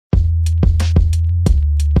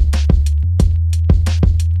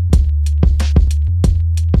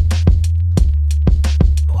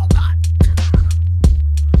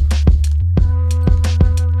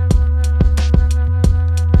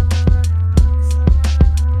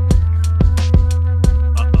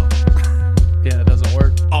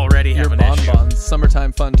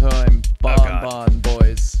fun time, Bon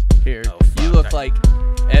Boys here. You look like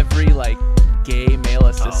every gay male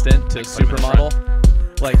assistant to a supermodel,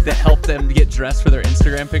 that help them get dressed for their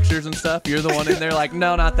Instagram pictures and stuff. You're the one in there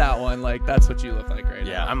no, not that one. That's what you look like right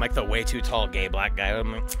now. Yeah, I'm like the way too tall gay black guy.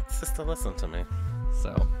 I'm like, sister, listen to me.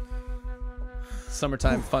 So,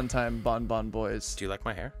 summertime, fun time, Bon Boys. Do you like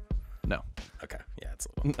my hair? No. Okay. Yeah, it's a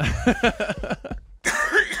little.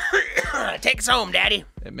 Take us home, Daddy.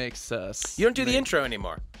 It makes us. You don't do the intro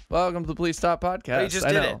anymore. Welcome to the Please Stop podcast. We just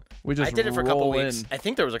did it. I did it for a couple weeks. I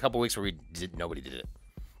think there was a couple weeks where nobody did it.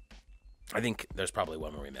 I think there's probably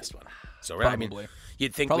one where we missed one. So probably. I mean,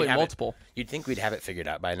 you'd think probably we'd have multiple. You'd think we'd have it figured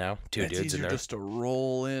out by now. Two dudes in there. Just to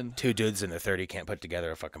roll in. Two dudes in their 30 can't put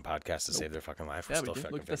together a fucking podcast to save their fucking life. We're still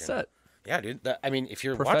fucking look at the figuring it out. set. Yeah, dude. I mean, if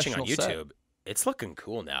you're watching on YouTube, it's looking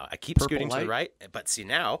cool now. I keep scooting to the right, but see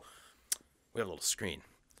now we have a little screen,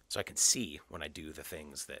 so I can see when I do the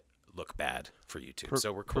things that look bad for YouTube.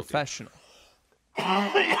 So we're cool. Professional.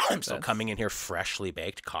 I'm still coming in here freshly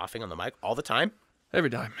baked, coughing on the mic all the time. Every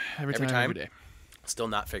time, every day. Still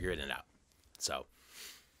not figuring it out. So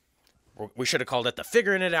we should have called it the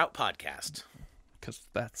Figuring It Out podcast. Because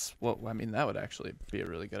that's what that would actually be a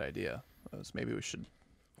really good idea. Maybe we should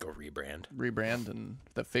go rebrand and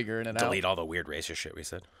the Figuring It Out. Delete all the weird racist shit we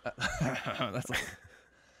said. That's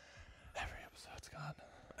every episode's gone.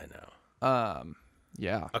 I know.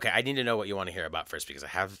 Yeah. Okay, I need to know what you want to hear about first because I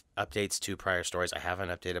have updates to prior stories. I have an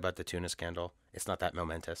update about the tuna scandal. It's not that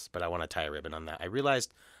momentous, but I want to tie a ribbon on that. I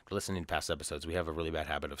realized, listening to past episodes, we have a really bad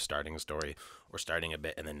habit of starting a story or starting a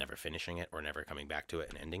bit and then never finishing it or never coming back to it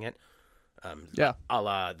and ending it. Yeah. A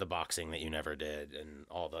la the boxing that you never did and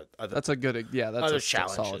all the other. That's a good. Yeah, that's a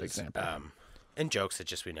solid example. And jokes that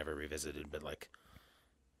just we never revisited, but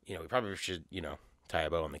we probably should tie a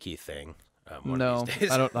bow on the Keith thing. No,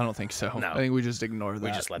 I don't think so. No. I think we just ignore that.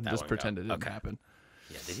 We just let that just one pretend go. it didn't happen.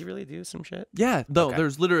 Yeah, did he really do some shit? Yeah,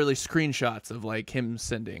 there's literally screenshots of him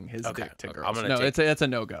sending his dick to girls. It's a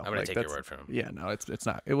no-go. I'm gonna take your word for him. Yeah, no, it's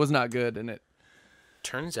not. It was not good, and it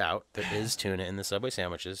turns out there is tuna in the Subway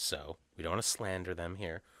sandwiches, so we don't want to slander them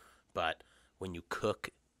here. But when you cook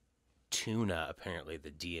tuna, apparently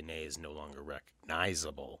the DNA is no longer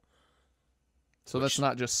recognizable. So that's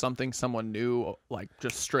not just something someone knew,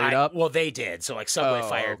 just straight up? Well, they did. So, Subway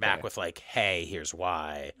fired back with, hey, here's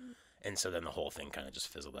why. And so then the whole thing kind of just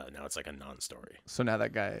fizzled out. Now it's a non-story. So now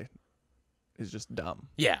that guy is just dumb.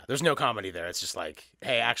 Yeah, there's no comedy there. It's just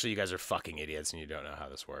hey, actually, you guys are fucking idiots and you don't know how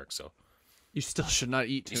this works. So you still should not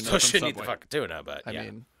eat tuna. You still shouldn't Subway. eat the fucking tuna, but I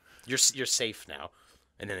mean, you're safe now.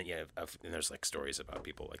 And then and there's stories about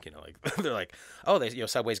people they're oh,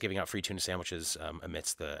 Subway's giving out free tuna sandwiches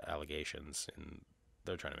amidst the allegations, and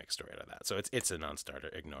they're trying to make a story out of that. So it's a non-starter.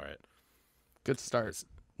 Ignore it. Good start.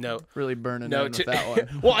 No, really burning in with that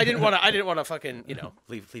one. Well, I didn't want to fucking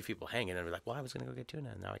leave people hanging and be like, well, I was gonna go get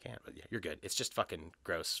tuna and now I can't. But yeah, you're good. It's just fucking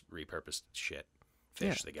gross repurposed shit.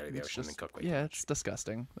 Fish they get out of the ocean and cook. It's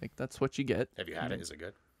disgusting. That's what you get. Have you had it? Is it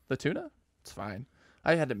good? The tuna? It's fine.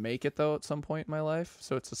 I had to make it though at some point in my life,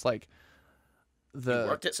 so it's just you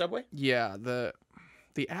worked at Subway? Yeah, the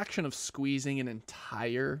action of squeezing an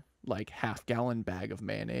entire half-gallon bag of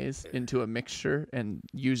mayonnaise into a mixture and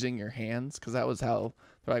using your hands, because that was how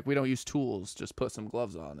they're we don't use tools, just put some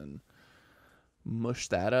gloves on and mush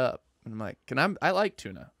that up. And I'm like, I like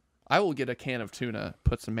tuna. I will get a can of tuna,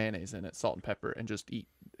 put some mayonnaise in it, salt and pepper, and just eat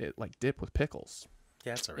it dip with pickles.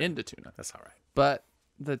 Yeah, that's all right. Into tuna. That's all right. But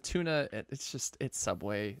the tuna, it's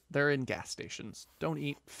Subway. They're in gas stations. Don't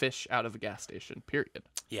eat fish out of a gas station, period.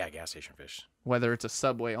 Yeah, gas station fish. Whether it's a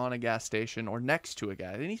Subway on a gas station or next to a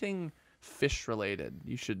gas, anything fish related,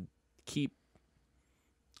 you should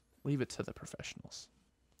leave it to the professionals.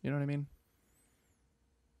 You know what I mean?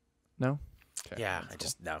 No? Okay, yeah,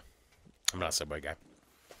 no. I'm not a Subway guy.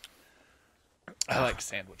 I like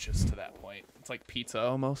sandwiches to that point. It's like pizza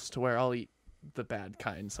almost, to where I'll eat the bad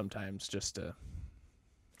kind sometimes just to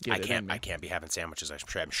get it in me. I can't be having sandwiches.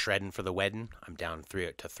 I'm shredding for the wedding. I'm down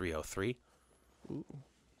to 303. Ooh.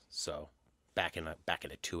 So back in a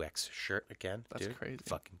 2X shirt again. That's dude. crazy.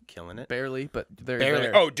 Fucking killing it. Barely, but they're barely.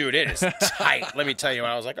 there. Oh, dude, it is tight. Let me tell you,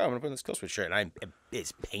 when I was like, oh, I'm gonna put this close shirt, and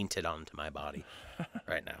it's painted onto my body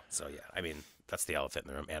right now. So yeah, I mean, that's the elephant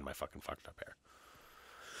in the room and my fucking fucked up hair.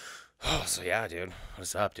 Oh, so yeah, dude.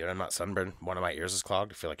 What's up, dude? I'm not sunburned. One of my ears is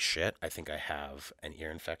clogged. I feel like shit. I think I have an ear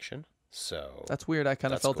infection. So that's weird. I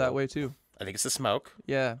kind of felt that way too. I think it's the smoke.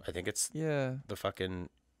 Yeah. I think it's the fucking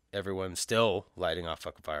everyone still lighting off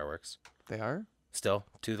fucking fireworks. They are? Still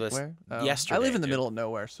toothless. Where? Yesterday. I live in the middle of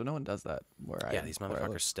nowhere, so no one does that where I am. Yeah, these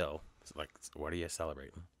motherfuckers still. It's what are you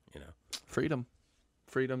celebrating? Freedom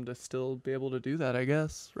to still be able to do that, I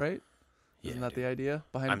guess, right? Isn't Yeah, that the idea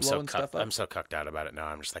behind I'm blowing stuff up? I'm so cucked out about it now.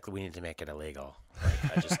 I'm just like, we need to make it illegal.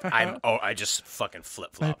 Like, I just fucking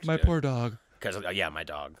flip flopped. My poor dog. Because my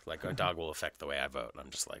dog. Like a dog will affect the way I vote. I'm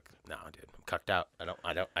just like, no, dude, I'm cucked out. I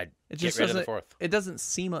It get just rid of the doesn't. fourth. It doesn't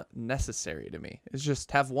seem necessary to me. It's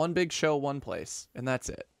just have one big show, one place, and that's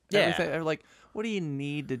it. Yeah. Everything, like, what do you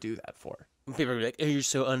need to do that for? People are like, oh, you're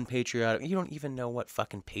so unpatriotic. You don't even know what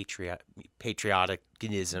fucking patrioticism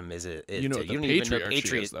is. You know what the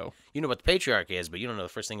patriarchy is, though. You know what the patriarchy is, but you don't know the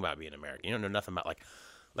first thing about being American. You don't know nothing about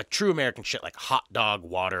like true American shit, like hot dog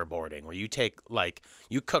waterboarding, where you take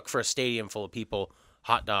you cook for a stadium full of people,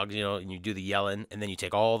 hot dogs, and you do the yelling, and then you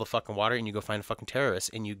take all the fucking water and you go find a fucking terrorist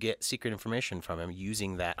and you get secret information from him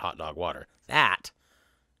using that hot dog water. That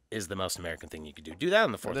is the most American thing you could do. Do that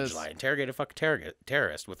on the 4th of July. Interrogate a fucking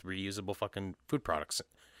terrorist with reusable fucking food products.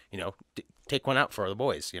 Take one out for the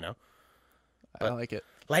boys, I like it.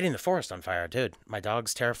 Lighting the forest on fire, dude. My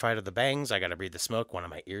dog's terrified of the bangs. I got to breathe the smoke. One of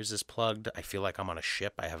my ears is plugged. I feel like I'm on a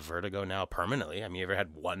ship. I have vertigo now permanently. I mean, you ever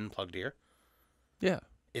had one plugged ear? Yeah.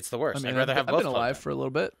 It's the worst. I mean, I'd rather have both. I've been alive for a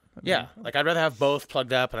little bit. Yeah, like I'd rather have both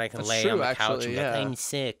plugged up, and I can lay on the couch and be like, yeah. I'm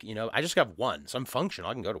sick. I just got one, so I'm functional.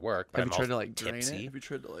 I can go to work, but Have you tried to tipsy. drain it? Have you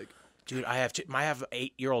tried to Dude, I have an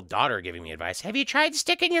 8-year-old daughter giving me advice. Have you tried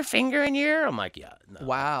sticking your finger in your ear? I'm like, yeah. No.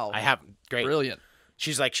 Wow. I have. Great. Brilliant.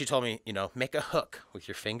 She told me, make a hook with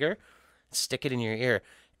your finger, stick it in your ear,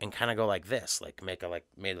 and kind of go like this,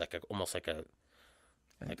 almost like a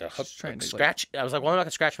hook, scratch. I was like, well, I'm not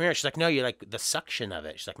gonna scratch my ear. She's like, no, you like the suction of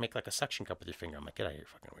it. She's like, make like a suction cup with your finger. I'm like, get out of here,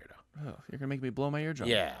 fucking weirdo. Oh, you're gonna make me blow my eardrum.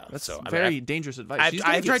 Yeah, that's very dangerous advice.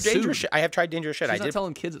 I have tried dangerous shit. I have tried dangerous shit. She's not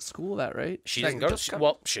telling kids at school that, right? She doesn't go to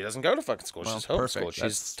well, she doesn't go to fucking school. She's homeschooled. She's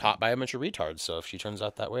That's taught by a bunch of retards. So if she turns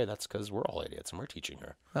out that way, that's because we're all idiots and we're teaching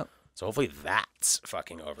her. Oh. So hopefully that's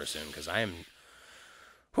fucking over soon because I am.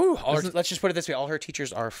 Let's just put it this way: all her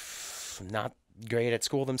teachers are not great at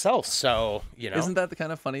school themselves. So Isn't that the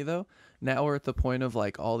kind of funny though? Now we're at the point of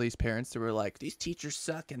like all these parents that were like, these teachers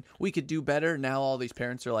suck and we could do better. Now all these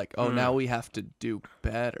parents are like, oh, now we have to do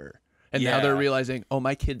better. And now they're realizing, oh,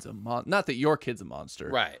 my kid's a monster. Not that your kid's a monster.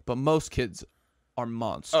 Right. But most kids are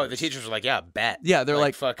monsters. Oh, the teachers are like, yeah, bet. Yeah, they're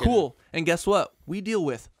like fucking... cool. And guess what? We deal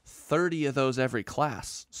with 30 of those every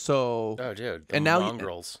class. So. Oh, dude. And now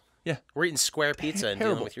mongrels. Yeah. We're eating square pizza and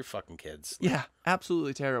dealing with your fucking kids. Yeah,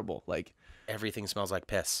 absolutely terrible. Like everything smells like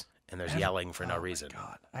piss. And there's yelling for no reason. Oh, my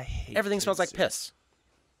God. I hate everything smells like piss.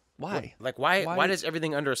 Why? Like, why does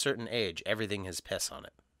everything under a certain age, everything has piss on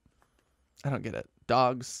it? I don't get it.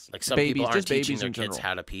 Dogs, like some babies, people aren't just teaching babies their in kids general.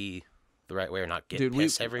 how to pee the right way or not get Dude,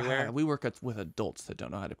 piss everywhere. We work with adults that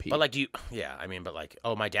don't know how to pee. But like,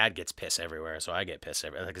 oh, my dad gets piss everywhere, so I get piss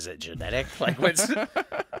everywhere. Like, is it genetic? Like, what's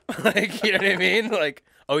like, you know what I mean? Like,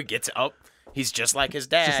 oh, he gets up. He's just like his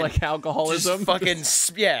dad. Just like alcoholism. Just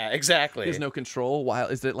fucking, yeah, exactly. He has no control.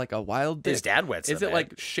 Is it like a wild dick? His dad wets Is the it bed.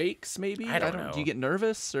 like shakes maybe? I don't know. Do you get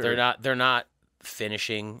nervous? Or? They're not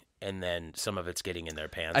finishing, and then some of it's getting in their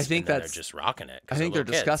pants. I think they're just rocking it. I think they're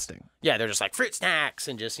disgusting. Yeah, they're just like fruit snacks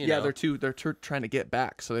and just yeah, they're trying to get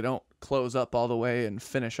back so they don't close up all the way and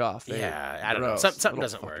finish off. I don't know. Something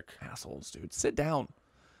doesn't work. Assholes, dude. Sit down.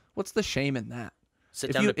 What's the shame in that?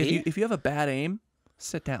 Sit down to pee? If you have a bad aim,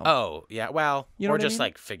 sit down. Oh yeah, well, you know or just I mean?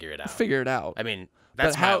 like figure it out. Figure it out. I mean,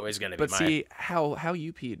 that's always going to be. But see, how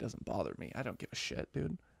you pee doesn't bother me. I don't give a shit,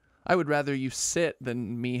 dude. I would rather you sit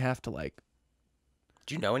than me have to like.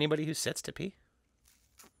 Do you know anybody who sits to pee?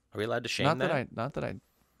 Are we allowed to shame Not that? that I.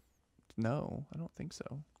 No, I don't think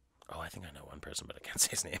so. Oh, I think I know one person, but I can't say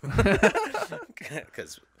his name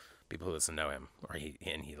because people who listen know him, or he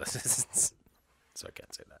listens, so I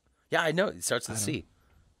can't say that. Yeah, I know. It starts with C.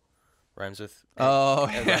 Rhymes with. Oh,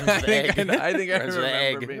 yeah. I think I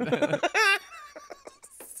remember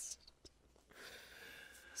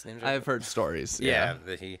being I've heard stories. Yeah,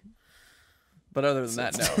 that he. But other than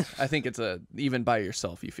that, no. I think it's even by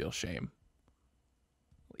yourself you feel shame.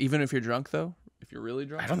 Even if you're drunk, though, if you're really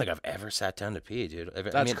drunk. I don't think I've ever sat down to pee, dude.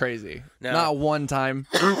 That's crazy. No. Not one time.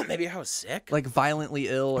 Maybe I was sick. Like violently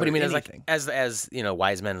ill. What do you mean? Anything. As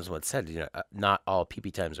wise men once said, not all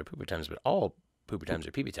pee-pee times are poopy times, but all poopy times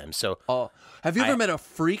are pee-pee times. So, have you ever met a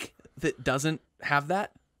freak that doesn't have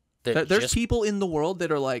that? There's people in the world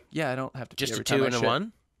that are like, yeah, I don't have to pee just every a 2 time and I a shit.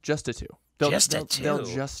 1. Just a 2. They'll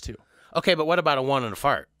just 2. Okay, but what about a 1 and a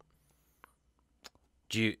fart?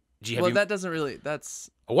 Do you that doesn't really.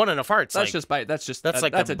 That's a 1 and a fart. That's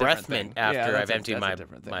like a a breath mint after I've emptied my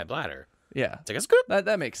my bladder. Yeah, it's like it's good.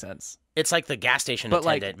 That makes sense. It's like the gas station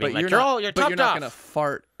attendant being like, you're topped not off. gonna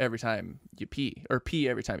fart every time you pee or pee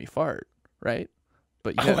every time you fart, right?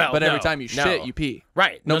 But every time you shit, you pee.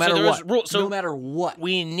 Right. No matter what. So no matter what.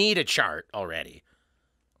 We need a chart already.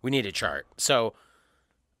 We need a chart. So,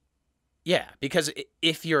 yeah, because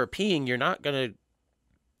if you're peeing, you're not going to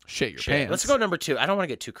Shit your shit. pants. Let's go number 2. I don't want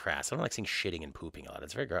to get too crass. I don't like seeing shitting and pooping a lot.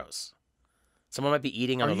 It's very gross. Someone might be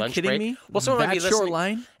eating on Are a you lunch kidding break. me? Well, someone might be That's your listening.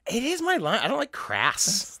 line? It is my line. I don't like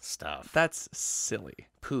crass stuff. That's silly.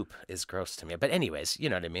 Poop is gross to me. But anyways, you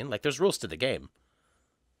know what I mean? Like, there's rules to the game.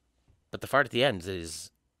 But the fart at the end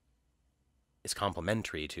is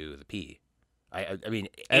complimentary to the pee. I mean,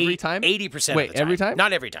 Every time? 80% Wait, of the time. every time?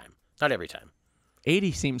 Not every time. Not every time.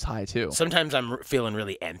 80 seems high too. Sometimes I'm feeling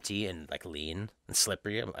really empty and like lean and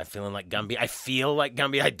slippery. I'm feeling like Gumby. I feel like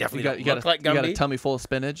Gumby. I definitely don't look like Gumby. You got a tummy full of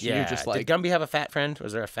spinach. Yeah. You're just like, Did Gumby have a fat friend?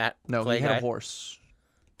 Was there a fat no, clay he had guy? a horse.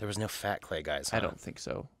 There was no fat clay guys. Huh? I don't think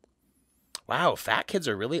so. Wow, fat kids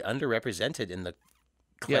are really underrepresented in the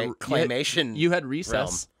claymation. You had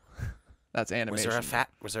Recess. realm. That's animation.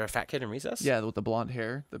 Was there a fat kid in Recess? Yeah, with the blonde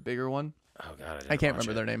hair, the bigger one. Oh god, I can't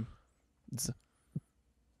remember their name.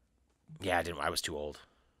 Yeah, I didn't. I was too old.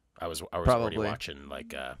 I was already Probably. watching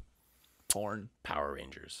like Porn. Power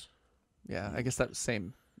Rangers. Yeah, I guess that was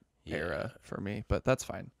same Yeah. era for me, but that's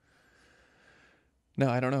fine. No,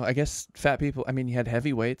 I don't know. I guess fat people. I mean, you had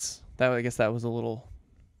heavyweights. I guess that was a little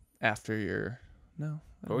after your. No.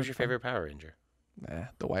 What was your favorite Power Ranger?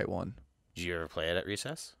 The white one. Did you ever play it at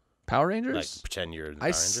recess? Power Rangers. Like pretend you're. The I Power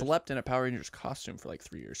Rangers? slept in a Power Rangers costume for like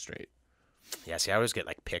 3 years straight. Yeah, see, I would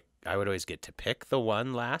always get to pick the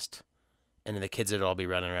one last, and then the kids would all be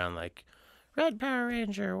running around like, red Power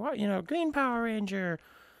Ranger, green Power Ranger.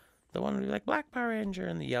 The one would be like black Power Ranger,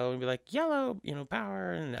 and the yellow would be like yellow,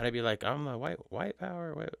 power, and I'd be like, I'm the white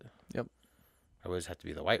Power. White. Yep. I always have to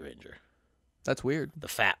be the White Ranger, That's weird. the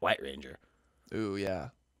fat White Ranger. Ooh, yeah,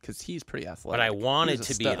 because he's pretty athletic. But I wanted He was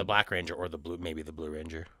a to be stud. the Black Ranger or maybe the Blue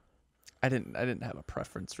Ranger. I didn't have a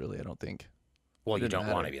preference really. I don't think. Well, It you didn't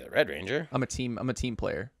don't want to matter. be the Red Ranger. I'm a team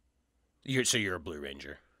player. You're a Blue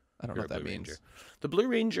Ranger. I don't You're know what a that Blue means. Ranger. The Blue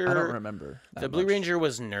Ranger. I don't remember. The that Blue much. Ranger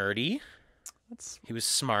was nerdy. That's He was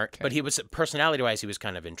smart, Okay. but he was personality-wise, he was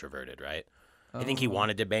kind of introverted, right? I think he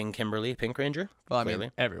wanted to bang Kimberly, Pink Ranger. Well, I mean,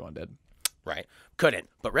 clearly. everyone did. Right. Couldn't.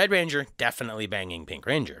 But Red Ranger, definitely banging Pink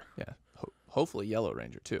Ranger. Yeah. Hopefully, Yellow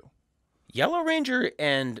Ranger too. Yellow Ranger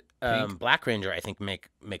and Pink. Black Ranger, I think, make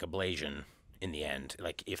ablation in the end.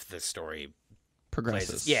 Like, if the story Progresses.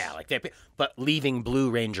 plays. Yeah, like but leaving Blue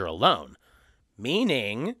Ranger alone.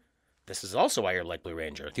 Meaning, this is also why you're like Blue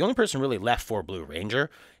Ranger. The only person really left for Blue Ranger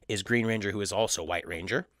is Green Ranger, who is also White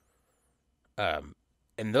Ranger.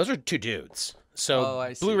 And those are two dudes. So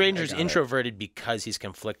I see. Blue I Ranger's got it. introverted because he's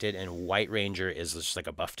conflicted, and White Ranger is just like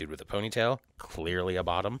a buff dude with a ponytail, clearly a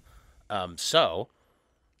bottom. So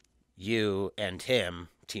you and him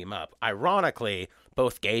team up. Ironically,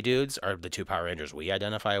 both gay dudes are the two Power Rangers we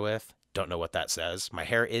identify with. Don't know what that says. My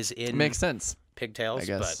hair is in Makes sense. pigtails, I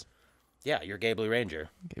guess. but yeah, you're gay Blue Ranger.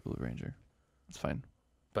 Okay, Blue Ranger. That's fine.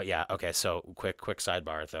 But yeah, okay, so quick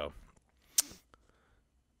sidebar though.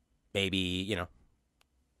 Maybe,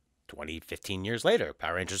 20, 15 years later,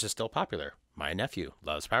 Power Rangers is still popular. My nephew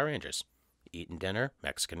loves Power Rangers. Eating dinner,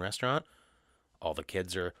 Mexican restaurant. All the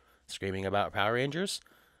kids are screaming about Power Rangers.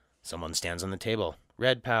 Someone stands on the table.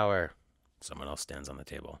 Red Power. Someone else stands on the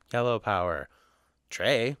table. Yellow Power.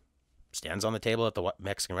 Trey stands on the table at the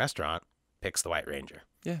Mexican restaurant, picks the White Ranger.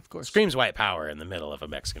 Yeah, of course. Screams White Power in the middle of a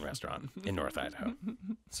Mexican restaurant in North Idaho.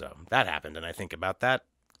 So that happened, and I think about that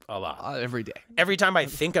a lot. Every day. Every time I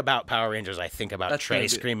think about Power Rangers, I think about That's Trey gonna be-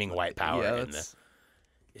 screaming White Power Yeah,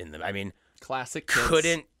 in the. I mean, classic. Kids.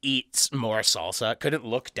 couldn't eat more salsa. Couldn't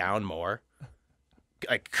look down more.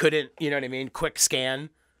 Like couldn't, you know what I mean? Quick scan,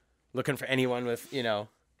 looking for anyone with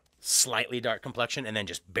slightly dark complexion, and then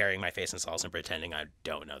just burying my face in salsa and pretending I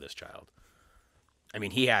don't know this child. I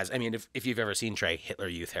mean, he has. I mean, if you've ever seen Trey, Hitler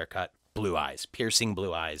Youth haircut, blue eyes, piercing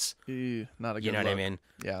blue eyes. Ew, not a good You know what I look. mean?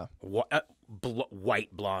 Yeah.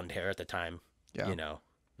 White blonde hair at the time. Yeah.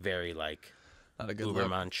 Very like Not a good Uber look.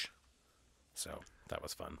 munch. So that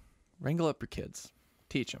was fun. Wrangle up your kids.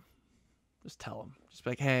 Teach them. Just tell them. Just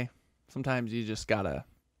be like, hey, sometimes you just gotta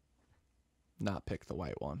not pick the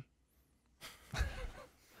white one.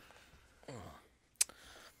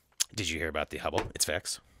 Did you hear about the Hubble? It's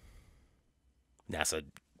fixed. NASA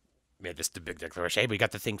made this big declaration. Hey, we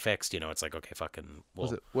got the thing fixed. It's like, okay, fucking. Well,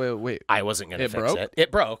 Was it? Wait. I wasn't gonna It fix broke? it.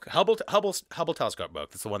 It broke. Hubble telescope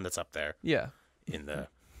broke. That's the one that's up there Yeah. in the,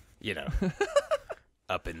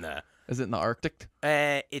 up in the. Is it in the Arctic?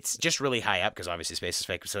 It's just really high up because obviously space is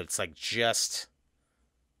fake. So it's like just,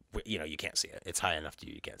 you can't see it. It's high enough to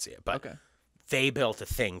you can't see it. But Okay. they built a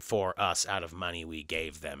thing for us out of money we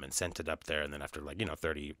gave them and sent it up there. And then after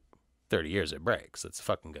 30 years, it breaks. It's a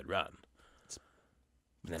fucking good run.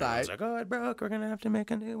 And then everyone's like, oh, it broke. We're going to have to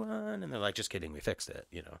make a new one. And they're like, just kidding. We fixed it,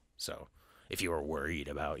 you know. So if you were worried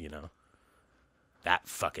about, you know, that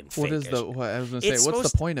fucking fake. What is the? What, I was going to say,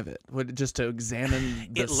 what's the point of it? Just to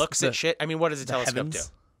examine? It looks at shit. I mean, what does a telescope heavens?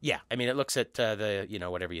 do? Yeah, I mean, it looks at the, you know,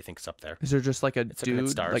 whatever you think's up there. Is there just like a It's looking at dude?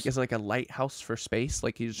 stars. Like, is it like a lighthouse for space?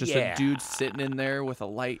 Like he's just Yeah. a dude sitting in there with a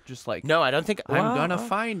light, just like. No, I don't think. I'm gonna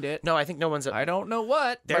find it. No, I think no one's. I don't know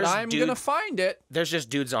what, but There's I'm gonna find it. There's just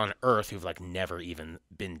dudes on Earth who've like never even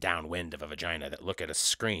been downwind of a vagina that look at a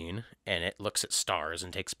screen and it looks at stars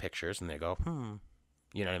and takes pictures and they go,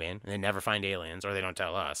 you know what I mean? And they never find aliens or they don't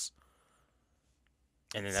tell us.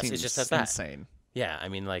 And then it just says that. Insane. Yeah, I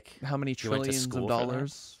mean, like How many you went to trillions school of for that?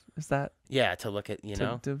 dollars is that? Yeah, to look at, you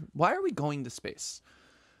know. Why are we going to space?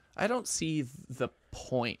 I don't see the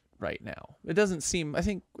point right now. It doesn't seem. I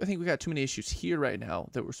think we got too many issues here right now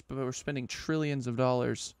that we're spending trillions of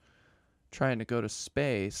dollars trying to go to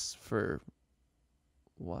space for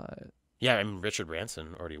what? Yeah, I mean, Richard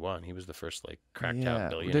Branson already won. He was the first like cracked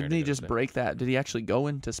out billionaire. Didn't to he go to just space. break that? Did he actually go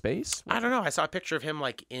into space? I don't know. I saw a picture of him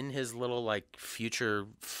like in his little like future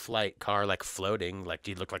flight car, like floating. Like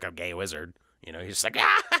he looked like a gay wizard. You know, he's just like,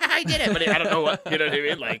 I did it, but I don't know what. You know what I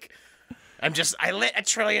mean? Like, I lit $1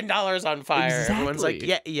 trillion on fire. Everyone's like,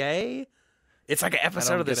 yeah, yay. It's like an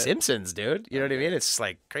episode of The Simpsons, dude. You know what I mean? It's just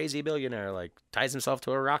like crazy billionaire like ties himself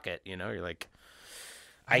to a rocket. You know, you're like,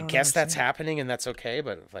 I guess that's happening and that's okay,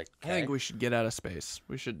 but like, I think we should get out of space.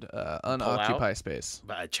 We should unoccupy space.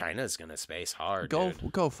 But China's gonna space hard.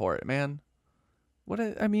 Go for it, man.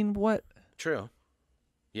 What? True.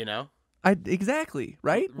 You know. Exactly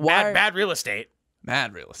right. Why bad real estate?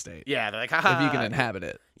 Mad real estate. Yeah, they're like, haha. If you can inhabit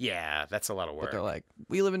it. Yeah, that's a lot of work. But they're like,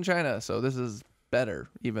 we live in China, so this is better,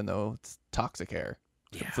 even though it's toxic air.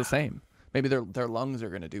 Yeah. It's the same. Maybe their lungs are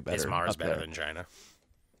gonna do better. Is Mars up better there. than China?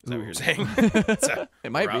 Is that what you're saying?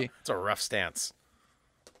 It might be. It's a rough stance.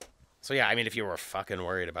 So yeah, I mean, if you were fucking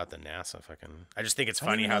worried about the NASA I just think it's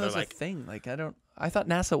funny how they're like a thing. Like I thought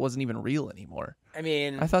NASA wasn't even real anymore. I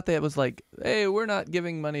mean, I thought that it was like, hey, we're not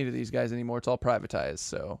giving money to these guys anymore. It's all privatized.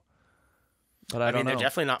 So, but I don't know. they're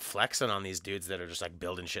definitely not flexing on these dudes that are just like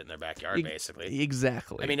building shit in their backyard, basically.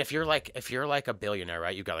 Exactly. I mean, if you're like a billionaire,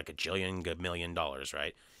 right? You've got like $1 million,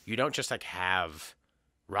 right? You don't just like have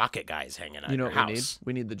rocket guys hanging out in your house.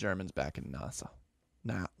 We need the Germans back in NASA.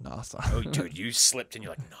 NASA. Oh, dude, you slipped and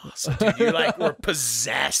you're like, NASA, dude. You like were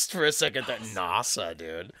possessed for a second. That NASA,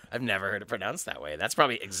 dude. I've never heard it pronounced that way. That's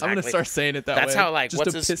probably exactly. I'm going to start saying it that way. That's how, like, just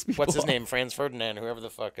what's his name? Franz Ferdinand, whoever the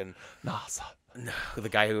fucking. NASA. The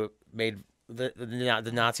guy who made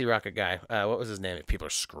the Nazi rocket guy. What was his name? People are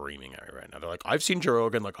screaming at me right now. They're like, I've seen Joe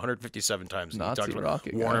Rogan like 157 times. And Nazi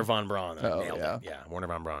rocket Warner guy. von Braun. Oh, Nailed yeah. it. Yeah, Warner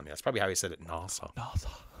von Braun. Yeah, that's probably how he said it. NASA. NASA.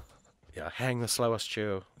 Yeah, hang the slowest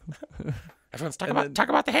Jew. Everyone's talk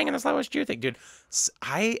about the hanging the slowest Jew thing, dude.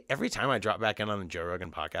 Every time I drop back in on the Joe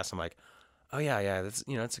Rogan podcast, I'm like, oh yeah, that's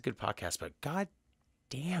it's a good podcast, but god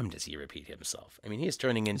damn, does he repeat himself? I mean, he is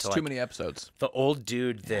turning into too many episodes. The old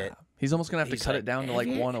dude that he's almost gonna have to cut it down to like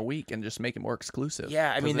you? one a week and just make it more exclusive.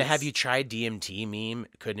 Yeah, I mean, the "Have you tried DMT" meme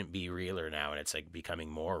couldn't be realer now, and it's like becoming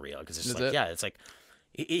more real because it's just it's like.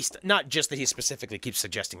 It's not just that he specifically keeps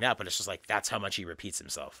suggesting that, but it's just like that's how much he repeats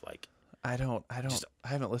himself. Like I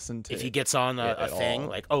haven't listened to. If he gets on a thing all.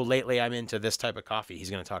 like, oh, lately I'm into this type of coffee, he's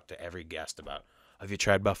gonna talk to every guest about. Have you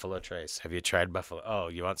tried Buffalo Trace? Have you tried Buffalo? Oh,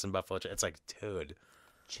 you want some Buffalo Trace? It's like, dude,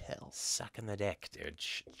 chill, sucking the dick, dude.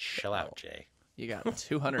 Chill out, Jay. You got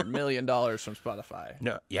 $200 million from Spotify.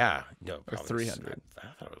 No, or 300. I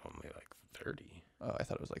thought it was only like 30. Oh, I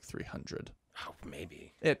thought it was like 300. Oh,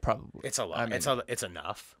 maybe. It probably. It's a lot. I mean, it's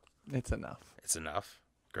enough. It's enough. It's enough.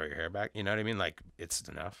 Grow your hair back. You know what I mean? Like, it's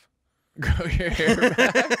enough. Grow your hair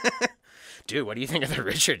back. Dude, what do you think of the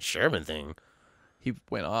Richard Sherman thing? He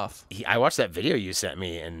went off. I watched that video you sent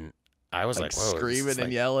me, and I was like, whoa. Screaming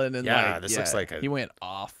and yelling. And this looks like he went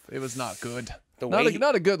off. It was not good.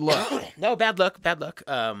 Not a good look. No, bad luck. Bad luck.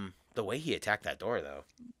 The way he attacked that door, though.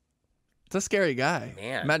 It's a scary guy.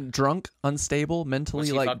 Man. Drunk, unstable,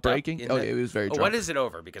 mentally like breaking. Oh, yeah, he was very drunk. What is it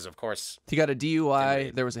over? Because, of course. He got a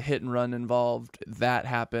DUI. There was a hit and run involved. That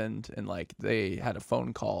happened. And like they had a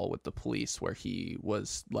phone call with the police where he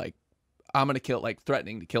was like, I'm going to kill, like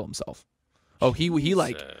threatening to kill himself. Oh, he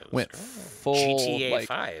like went full. GTA like,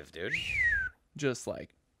 5, dude. Just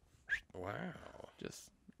like. Wow.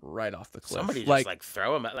 Just right off the cliff. Somebody just like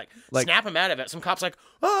throw him, like snap him out of it. Some cops like,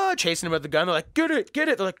 oh, chasing him with the gun. They're like, get it.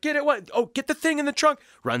 They're like, get it. What? Oh, get the thing in the trunk.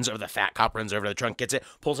 Runs over, the fat cop runs over to the trunk, gets it,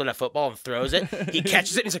 pulls out a football and throws it. He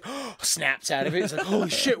catches it and he's like, oh, snaps out of it. He's like, holy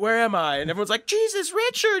shit, where am I? And everyone's like, Jesus,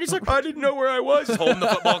 Richard. He's like, I didn't know where I was. He's holding the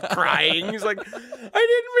football, crying. He's like, I didn't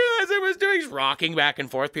realize I was doing. He's rocking back and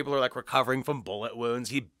forth. People are like recovering from bullet wounds.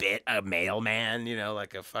 He bit a mailman, you know,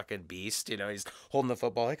 like a fucking beast. You know, he's holding the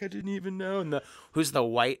football like, I didn't even know. And who's the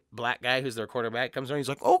white black guy who's their quarterback comes on. He's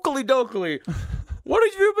like, Oakley Dokley, what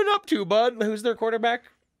have you been up to, bud? Who's their quarterback?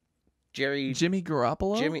 Jimmy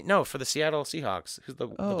Garoppolo? No, for the Seattle Seahawks. Who's the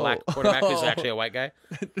black quarterback who's actually a white guy?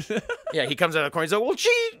 Yeah, he comes out of the corner. He's like, well,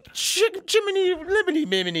 Jiminy, Liminy,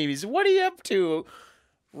 Miminies, what are you up to?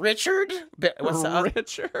 Richard?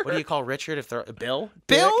 Richard? What do you call Richard if they're Bill?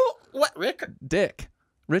 Dick. Bill? What? Rick? Dick.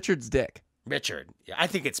 Richard's Dick. Richard. Yeah, I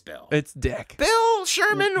think it's Bill. It's Dick. Bill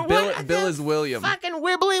Sherman. Bill is William. Fucking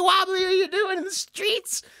wibbly wobbly are you doing in the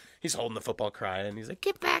streets? He's holding the football crying. He's like,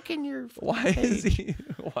 get back in your cage. Why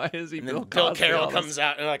is he and then Bill Carroll comes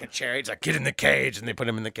out in like a chair. He's like, get in the cage. And they put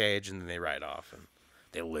him in the cage and then they ride off and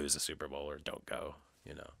they lose the Super Bowl or don't go,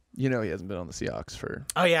 you know. You know he hasn't been on the Seahawks for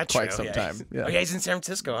quite some time. Yeah. Oh, yeah, he's in San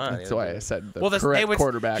Francisco, huh? That's why I said correct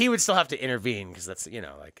quarterback. He would still have to intervene because that's, you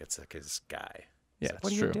know, like it's like his guy. Yeah, like,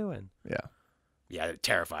 what are you doing? Yeah. Yeah,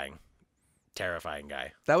 terrifying. Terrifying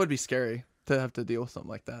guy. That would be scary to have to deal with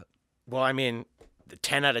something like that. Well, I mean,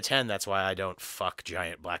 10 out of 10, that's why I don't fuck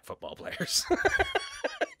giant black football players.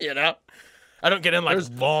 You know? I don't get in like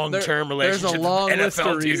long-term relationships. There's a long with list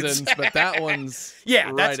NFL of dudes. reasons, but that one's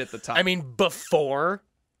right at the top. I mean, before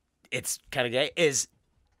it's kind of gay, these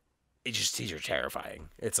are terrifying.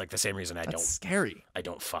 It's like the same reason scary. I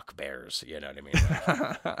don't fuck bears. You know what I mean?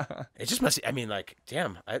 It just must. I mean, like,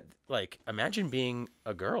 damn. Imagine being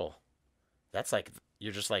a girl. That's like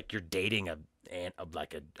you're dating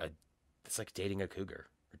it's like dating a cougar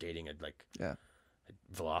or dating a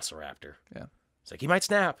velociraptor. Yeah. It's like he might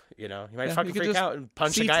snap. You know, he might fucking freak out and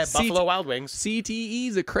punch a guy at Buffalo Wild Wings.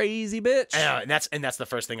 CTE's a crazy bitch. And that's the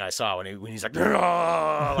first thing I saw when he's like,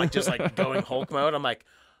 like just like going Hulk mode. I'm like,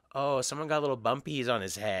 oh, someone got little bumpies on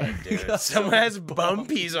his head, dude. Someone has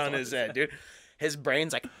bumpies on his head, dude. His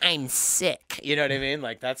brain's like, I'm sick. You know what I mean?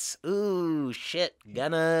 Like that's, ooh, shit.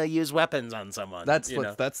 Gonna use weapons on someone. That's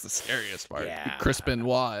the scariest part. Yeah. Chris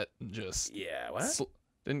Benoit just. Yeah. What?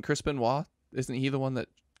 Didn't Chris Benoit? Isn't he the one that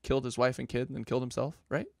killed his wife and kid and then killed himself?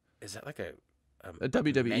 Right? Is that like a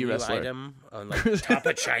WWE menu wrestler item on like top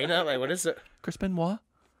of China? Like what is it? Chris Benoit.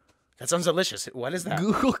 That sounds delicious. What is that?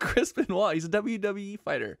 Google Chris Benoit. He's a WWE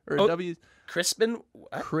fighter Chris Benoit.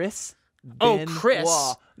 Chris. Oh,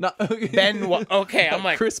 Chris. Not Benoit. Okay, I'm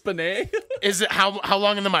like Chris Benet. Is it how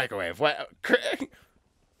long in the microwave? What?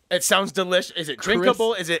 It sounds delicious. Is it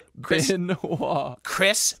drinkable? Is it Benoit?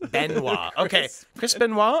 Chris Benoit. Okay, Chris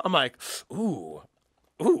Benoit. I'm like, ooh,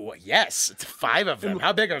 yes. It's 5 of them.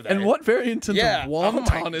 How big are they? And what variant of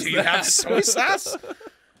wonton is that? Do you have soy sauce?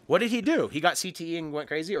 What did he do? He got CTE and went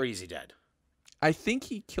crazy, or is he dead? I think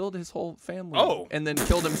he killed his whole family. Oh. And then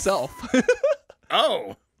killed himself.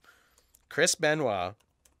 Oh. Chris Benoit.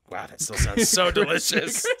 Wow, that still sounds so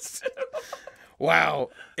delicious. Wow.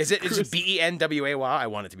 Is it Benway? I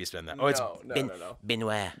want it to be spelled that. Oh, it's no.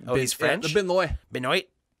 Benoit. Oh, he's French? The Benoit. Benoit?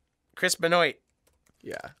 Chris Benoit.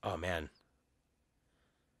 Yeah. Oh, man.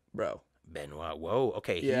 Bro. Benoit. Whoa.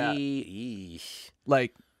 Okay. Yeah.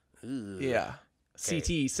 Ugh. Yeah.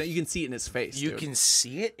 CT, so you can see it in his face. You can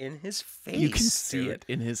see it in his face. You can see it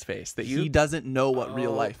in his face that he doesn't know what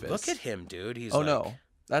real life is. Look at him, dude. He's no.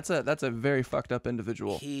 That's a very fucked up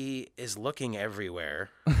individual. He is looking everywhere.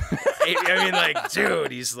 I mean, like,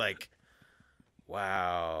 dude, he's like,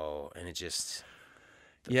 wow. And it just.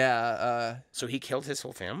 Yeah. So he killed his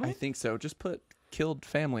whole family? I think so. Just put killed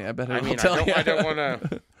family. I bet I don't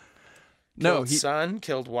want to. No, son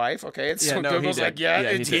killed wife. Okay, Google's he like,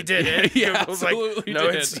 he did it. Google's like, no,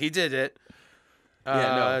 he did it.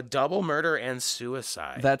 Double murder and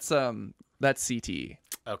suicide. That's CTE.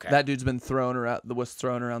 Okay, that dude's been thrown around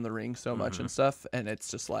the ring so much and stuff, and it's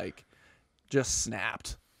just like, just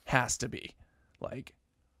snapped. Has to be, like.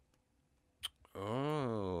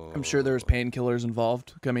 Oh, I'm sure there's painkillers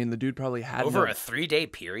involved. I mean, the dude probably had over a 3-day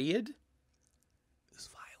period.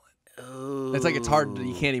 Oh. It's like it's hard.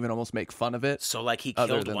 You can't even almost make fun of it. So like he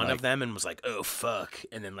killed one of them and was like, "Oh fuck,"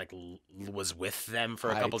 and then like was with them for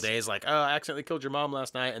a couple days. Like, "Oh, I accidentally killed your mom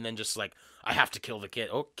last night," and then just like, "I have to kill the kid."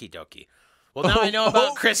 Okie dokie. Well, now I know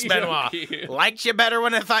about Chris Benoit. Liked you better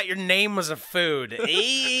when I thought your name was a food. Anyways,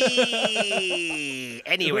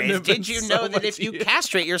 did you know that if you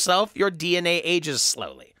castrate yourself, your DNA ages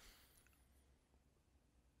slowly?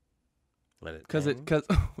 Let it Because hang?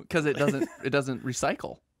 because it doesn't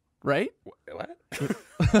recycle, right? What?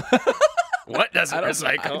 What doesn't I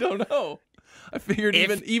recycle? don't know. I figured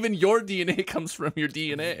even your DNA comes from your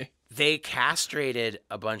DNA. They castrated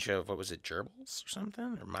a bunch of, what was it, gerbils or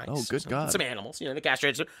something? Or mice? Oh, or good something? God. Some animals. They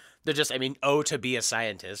castrated. So they're just, to be a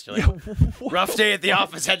scientist. You're like, rough day at the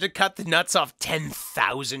office. Had to cut the nuts off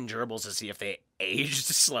 10,000 gerbils to see if they aged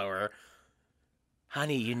slower.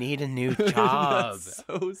 Honey, you need a new job. That's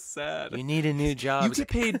so sad. You need a new job. You get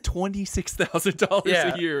paid $26,000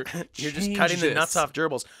 Yeah. a year. You're just Change cutting the this. nuts off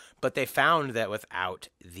gerbils. But they found that without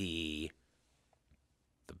the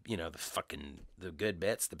good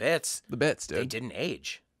bits, The bits, they dude. didn't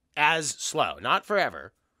age as slow, not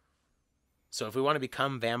forever. So if we want to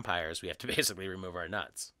become vampires, we have to basically remove our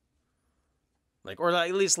nuts, or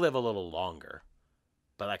at least live a little longer.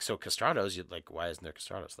 But so castrados, why isn't there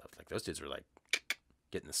castrados left? Those dudes were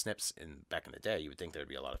getting the snips back in the day. You would think there'd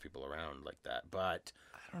be a lot of people around like that, but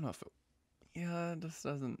I don't know if it. Yeah, it just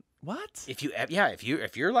doesn't. What? if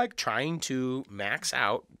you're trying to max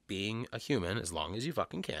out being a human as long as you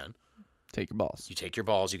fucking can, Take your balls. you take your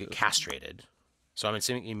balls, you get castrated. So I'm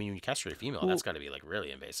assuming you castrate a female, that's got to be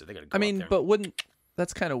really invasive. They got to go. I mean, up there. but wouldn't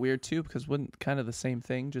that's kind of weird too? Because wouldn't kind of the same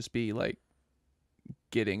thing just be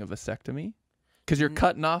getting a vasectomy? Because you're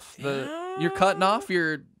cutting off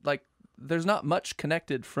your there's not much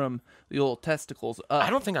connected from the old testicles up.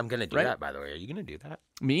 I don't think I'm gonna do right? that. By the way, are you gonna do that?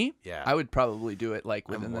 Me? Yeah. I would probably do it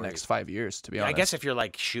within the worried. next 5 years. To be Yeah, I honest, guess if you're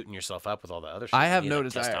shooting yourself up with all the other shit, I you have need, no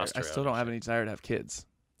desire. I testosterone still don't and have shit. any desire to have kids.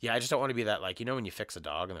 Yeah, I just don't want to be that when you fix a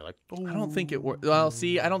dog and they're like, oh, I don't think it works. Well,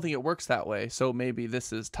 see, I don't think it works that way. So maybe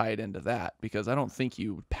this is tied into that because I don't think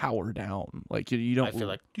you power down. You don't. I feel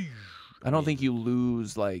like. I don't think you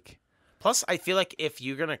lose Plus, I feel like if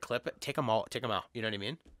you're gonna clip it, take them out. You know what I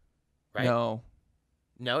mean? Right? No,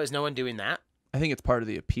 is no one doing that? I think it's part of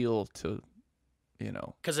the appeal to,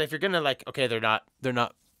 Because if you're gonna okay, they're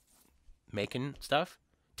not making stuff.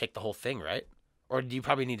 Take the whole thing, right? Or do you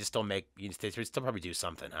probably need to still still probably do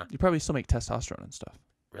something, huh? you probably still make testosterone and stuff.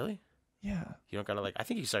 Really? Yeah. You don't gotta I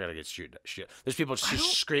think you still gotta get shoot. There's people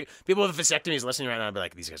just scream. People with vasectomies listening right now and be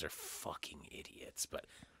like, these guys are fucking idiots. But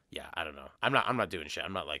yeah, I don't know. I'm not doing shit.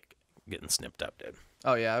 I'm not getting snipped up, dude.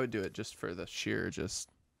 Oh yeah, I would do it just for the sheer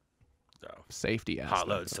So safety aspect. hot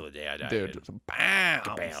loads till the day I die, dude. Just bam,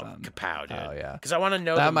 Kabam, son. kapow, dude. Oh yeah. Because I want to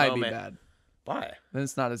know That the might moment. be bad. Why? Then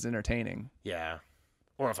it's not as entertaining. Yeah.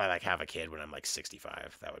 Or if I have a kid when I'm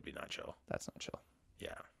 65, that would be not chill. That's not chill.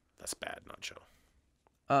 Yeah, that's bad, not chill.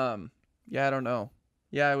 Yeah, I don't know.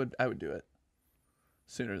 Yeah, I would do it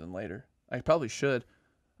sooner than later. I probably should.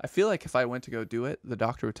 I feel like if I went to go do it, the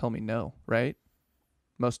doctor would tell me no, right?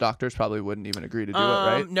 Most doctors probably wouldn't even agree to do it,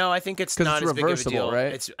 right? No, I think it's 'Cause not it's as big of a reversible, deal.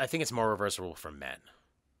 right? I think it's more reversible for men.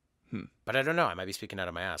 But I don't know. I might be speaking out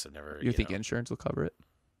of my ass. I've never. You think insurance will cover it?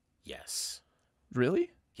 Yes.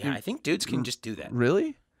 Really? Yeah, I think dudes can just do that.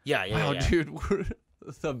 Really? Yeah, yeah, Wow, yeah. dude, we're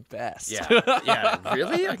the best. Yeah, yeah.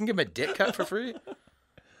 Really? I can get my dick cut for free?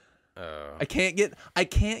 I can't get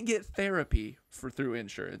therapy through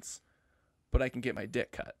insurance, but I can get my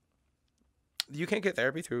dick cut. You can't get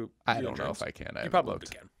therapy through. I don't know if I can. You probably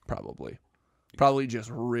can. Probably just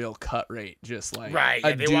real cut rate, just Right. Yeah,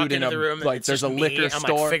 a they dude walk in into a the room. like It's there's just a me. liquor I'm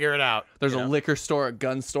store. figure it out. There's a liquor store, a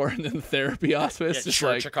gun store, and then the therapy office. Yeah, just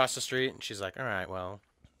church across the street, and she's like, "All right, well,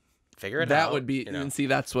 figure it out." That would be, and see,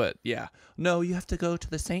 that's what, yeah. No, you have to go to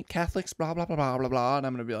the St. Catholics, blah, blah, blah, blah, blah, blah. And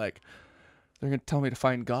I'm going to be like, they're going to tell me to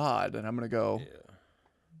find God. And I'm going to go,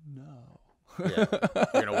 no. Yeah. You're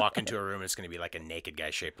going to walk into a room, and it's going to be like a naked guy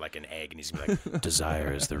shaped like an egg. And he's going to be like,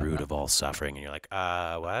 desire is the root of all suffering. And you're like,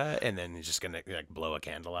 what? And then he's just going to blow a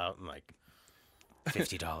candle out and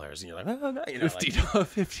 $50. And you're like, oh, no.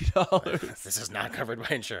 $50. This is not covered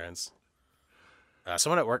by insurance.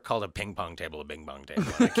 Someone at work called a ping pong table a bing bong table.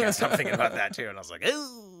 And I can't stop thinking about that too. And I was like,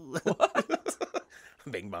 ooh,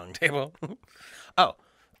 bing bong table. Oh,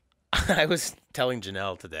 I was telling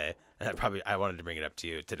Janelle today, and I wanted to bring it up to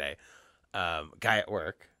you today. Guy at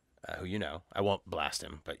work, who you know, I won't blast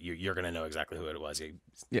him, but you're gonna know exactly who it was. He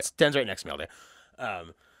stands right next to me all day.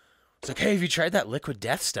 It's like, hey, have you tried that liquid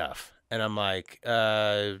death stuff? And I'm like,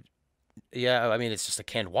 yeah. I mean, it's just a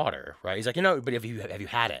canned water, right? He's like, but have you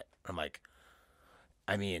had it? I'm like,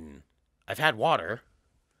 I mean, I've had water,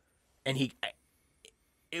 and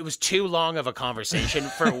it was too long of a conversation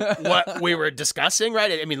for what we were discussing,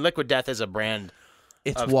 right? I mean, Liquid Death is a brand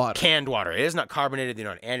of water. Canned water. It is not carbonated. They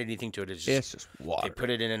don't add anything to it. It's just water. They put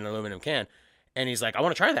it in an aluminum can, and he's like, I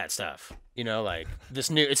want to try that stuff. It's this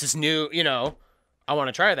new, I want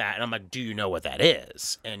to try that. And I'm like, do you know what that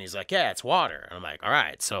is? And he's like, yeah, it's water. And I'm like, all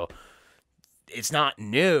right, so it's not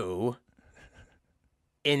new.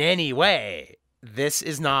 in any way. This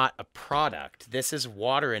is not a product. This is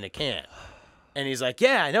water in a can. And he's like,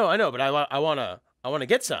 yeah, I know, but I want to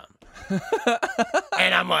get some.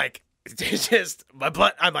 And I'm like, it's just my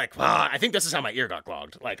blood. I'm like, wow, I think this is how my ear got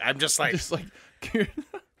clogged. Like, I'm just like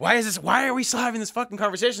why is this? Why are we still having this fucking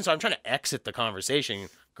conversation? So I'm trying to exit the conversation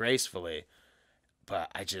gracefully, but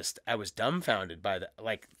I was dumbfounded by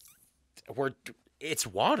it's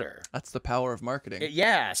water. That's the power of marketing.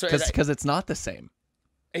 Yeah. So because it's not the same.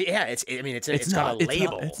 Yeah. It's got a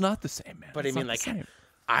label. It's not the same, man. But it's I mean, like, same.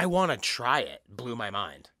 I want to try it. Blew my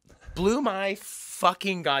mind. Blew my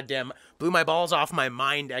fucking goddamn. Blew my balls off. My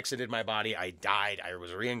mind exited my body. I died. I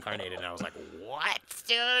was reincarnated, and I was like, "What,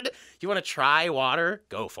 dude? You want to try water?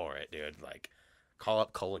 Go for it, dude. Like, call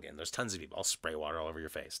up Culligan. There's tons of people. I'll spray water all over your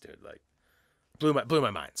face, dude. Like, blew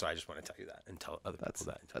my mind. So I just want to tell you that and tell other people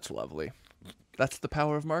that. That's lovely. That's the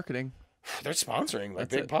power of marketing. They're sponsoring like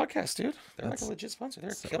big podcasts, dude. They're like a legit sponsor.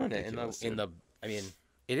 They're so killing it in the. I mean,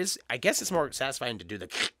 it is. I guess it's more satisfying to do the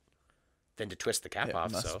than to twist the cap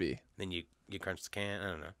off. Must so be. Then you crunch the can. I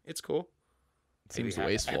don't know. It's cool. Seems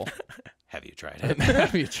wasteful. Have you tried it?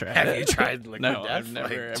 Have you tried? Have you tried liquid No, death?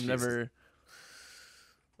 I've never.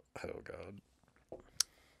 Oh god.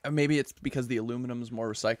 Maybe it's because the aluminum's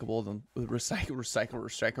more recyclable than recyclable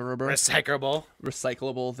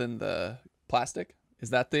than the plastic. Is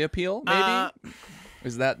that the appeal? Maybe.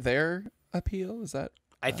 Is that their appeal? Is that?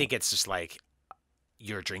 I think it's just like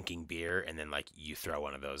you're drinking beer and then like you throw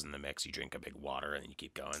one of those in the mix. You drink a big water and then you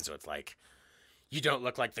keep going. So it's like you don't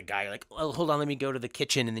look like the guy like, oh, hold on, let me go to the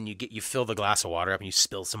kitchen, and then you fill the glass of water up and you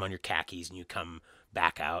spill some on your khakis and you come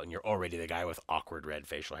back out and you're already the guy with awkward red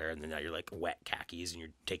facial hair, and then now you're like wet khakis and you're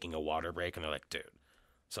taking a water break and they're like, dude,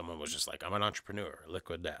 someone was just like, I'm an entrepreneur,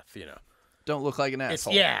 liquid death, you know. Don't look like an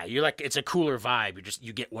asshole. You're like, it's a cooler vibe.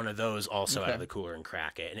 You get one of those also out of the cooler and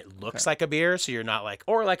crack it, and it looks like a beer, so you're not like,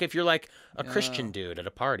 or like if you're like a Christian dude at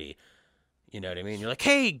a party, you know what I mean? You're like,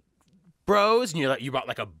 hey, bros, and you're like, you brought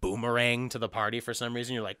like a boomerang to the party for some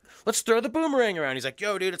reason. You're like, let's throw the boomerang around. He's like,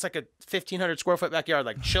 yo, dude, it's like a 1,500 square foot backyard.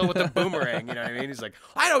 Like, chill with the boomerang. You know what I mean? He's like,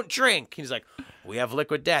 I don't drink. He's like, we have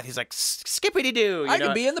liquid death. He's like, skippity doo. I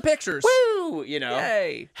can be in the pictures. Woo! You know,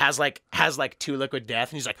 Yay. has like 2 liquid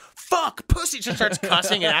death, and he's like, fuck, pussy. Just starts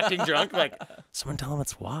cussing and acting drunk. Like, someone tell him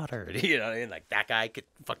it's water. You know what I mean? Like, that guy could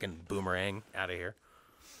fucking boomerang out of here.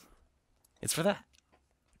 It's for that.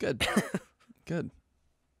 Good. Good.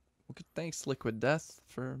 Well, good. Thanks, Liquid Death,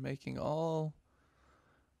 for making all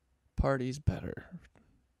parties better.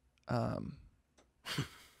 I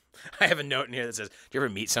have a note in here that says, do you ever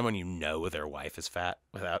meet someone you know their wife is fat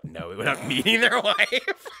without meeting their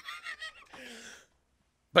wife?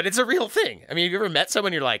 But it's a real thing. I mean, have you ever met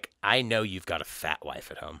someone you're like, I know you've got a fat wife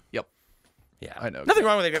at home? Yep. Yeah. I know. Nothing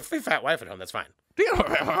wrong with a fat wife at home. That's fine. Like,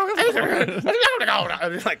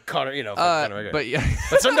 caught her, you know. But yeah.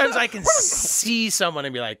 But sometimes I can see someone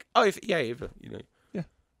and be like, oh, you know. Yeah.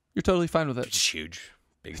 You're totally fine with it. Just huge.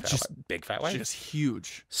 Big fat wife. Just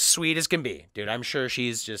huge. Sweet as can be. Dude, I'm sure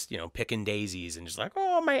she's just, you know, picking daisies and just like,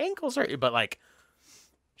 oh, my ankles hurt. But like,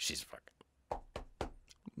 she's fucking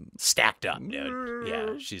stacked up, dude.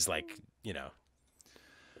 Yeah. She's like, you know.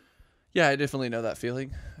 Yeah, I definitely know that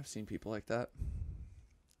feeling. I've seen people like that.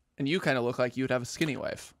 And you kind of look like you'd have a skinny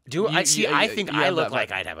wife. I think I look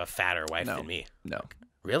like I'd have a fatter wife than me. No.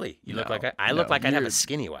 Really? You look like I look like I'd have a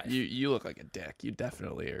skinny wife. You look like a dick. You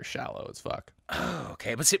definitely are shallow as fuck. Oh,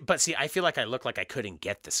 okay. But see, I feel like I look like I couldn't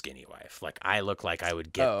get the skinny wife. Like I look like I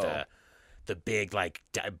would get the big like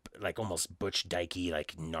almost butch dykey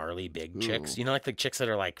like gnarly big chicks. You know, like the chicks that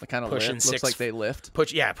are like kind of pushing lift. 6. Looks like they lift.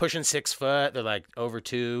 Pushing 6 foot. They're like over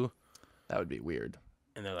 2. That would be weird.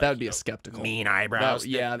 And like, that would be a skeptical. Mean eyebrows.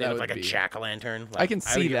 That they look would like be. A jack-o'-lantern. Like, I can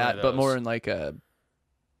see that, but more in like a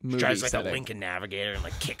movie drives like setting. a Lincoln Navigator and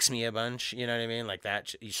like kicks me a bunch. You know what I mean? Like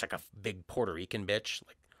that. She's like a big Puerto Rican bitch,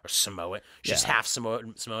 like or Samoan. She's half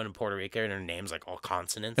Samoan and Puerto Rican, and her name's like all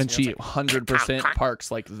consonants. And you know, she 100%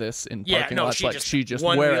 parks like this in parking lots. She just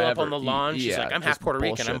one wherever. wheel up on the lawn. She's like, I'm half Puerto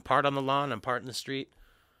bullshit. Rican. I'm part on the lawn. I'm part in the street.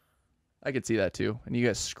 I could see that too. And you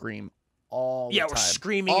guys scream all the time. We're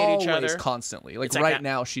screaming at each other constantly. Like right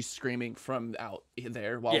now, she's screaming from out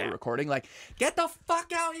there while we're recording. Like, get the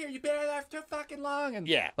fuck out here! You've been there too fucking long. And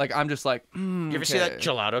like I'm just like, you ever see that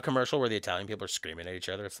gelato commercial where the Italian people are screaming at each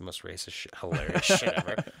other? It's the most racist, hilarious shit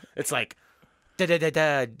ever. It's like,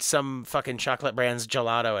 some fucking chocolate brand's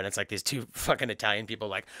gelato, and it's like these 2 fucking Italian people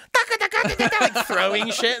like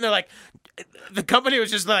throwing shit, and they're like, the company was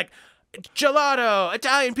just like, gelato,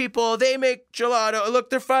 Italian people, they make gelato. Look,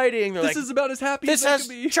 they're fighting. They're this is about as happy this as it has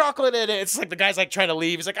can be. Chocolate in it. It's like the guy's like trying to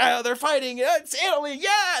leave. He's like, oh, they're fighting. It's Italy,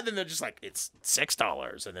 yeah. And then they're just like, it's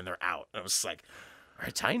 $6, and then they're out. And I was like, Are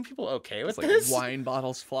Italian people okay with It's like this? wine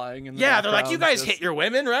bottles flying in the Yeah, they're like, you background, guys hit your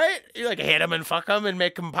women, right? You like hit them and fuck them and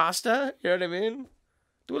make them pasta. You know what I mean?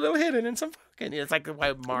 Do a little hitting and some fucking. It's like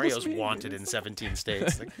why Mario's me. wanted in 17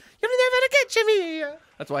 states. Like, you'll never get me.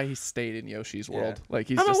 That's why he stayed in Yoshi's world. Like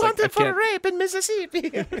he's I'm just like, I wanted for can't. rape in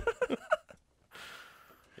Mississippi.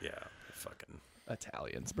 Yeah, fucking.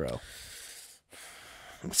 Italians, bro.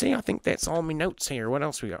 See, I think that's all my notes here. What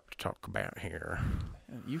else we got to talk about here?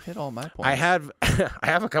 You hit all my points. I have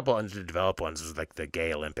a couple underdeveloped ones. Is like the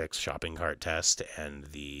gay Olympics shopping cart test and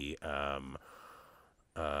the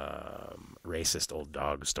racist old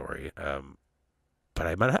dog story. But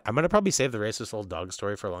I'm gonna probably save the racist old dog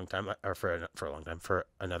story for a long time, or for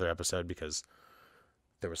another episode, because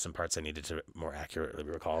there were some parts I needed to more accurately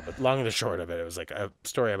recall. But long and the short of it, it was like a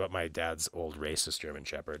story about my dad's old racist German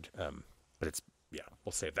Shepherd. But it's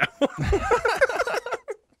we'll save that one.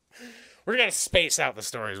 We're gonna space out the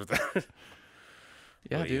stories with that.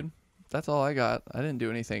 Yeah, dude. That's all I got. I didn't do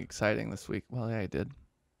anything exciting this week. Well, yeah, I did.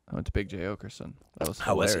 I went to Big J Okerson. That was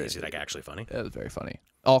How was hilarious. he? Is he like actually funny? It was very funny.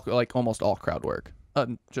 Almost all crowd work.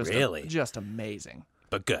 Really? Just amazing.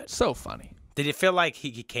 But good. So funny. Did you feel like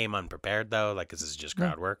he came unprepared though? Like, this is just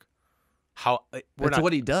crowd work? How? It's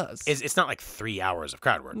what he does. It's not like 3 hours of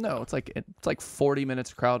crowd work. No, it's like 40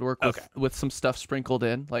 minutes of crowd work with, Okay. with some stuff sprinkled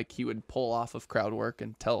in. Like he would pull off of crowd work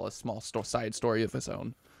and tell a small side story of his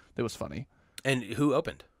own. It was funny. And who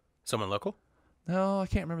opened? Someone local? No, I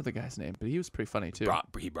can't remember the guy's name, but he was pretty funny too.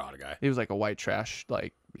 He brought a guy. He was like a white trash,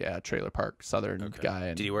 trailer park Southern guy.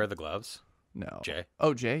 And Did he wear the gloves? No. Jay?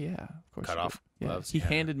 Oh, Jay, yeah. Of course. Cut he off did. Yeah. gloves? He Yeah.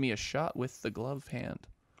 handed me a shot with the glove hand.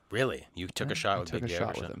 Really? You took a shot I with took Big a J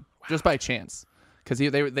shot Okerson? with him. Just by chance. Because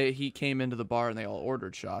he came into the bar and they all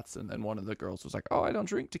ordered shots, and then one of the girls was like, "Oh, I don't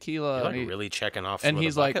drink tequila." You're like and really checking off. and some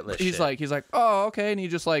he's of the like, bucket list he's shit. like, "Oh, okay." And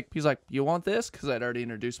he's like, "You want this?" Because I'd already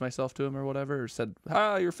introduced myself to him or whatever, or said,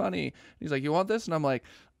 "Ah, you're funny." And he's like, "You want this?" And I'm like,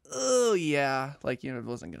 "Oh yeah," like I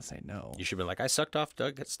wasn't gonna say no. You should be like, I sucked off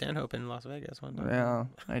Doug Stanhope in Las Vegas one time. Yeah,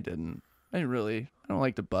 I didn't. I don't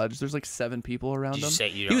like to budge. There's like 7 people around Did you him. say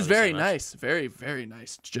you He don't was really say very much? nice, very very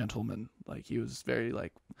nice gentleman. Like he was very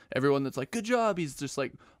like everyone that's like good job. He's just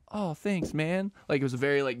like, oh thanks man. Like it was a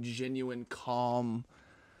very like genuine calm.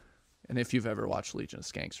 And if you've ever watched Legion of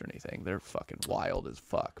Skanks or anything, they're fucking wild as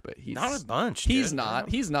fuck. But he's Not a bunch. He's dude. not.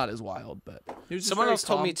 He's not as wild. But he was just Someone very else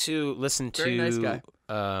told calm. me to listen Very nice to guy.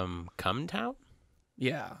 Come Town.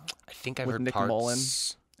 Yeah, I think I've with heard Nick parts. Mullen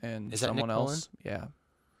and Is that someone Nick else. Yeah.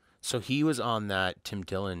 So he was on that Tim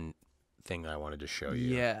Dillon thing that I wanted to show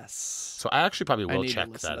you. Yes. So I actually probably I will need to check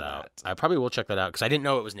listen that to out. that. I probably will check that out because I didn't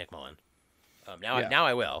know it was Nick Mullen. Yeah. Now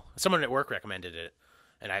I will. Someone at work recommended it,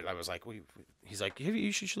 and I was like, he's like,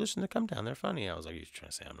 you should listen to Come Down. They're funny. I was like, you're trying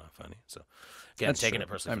to say I'm not funny. So again, I'm That's taking true. it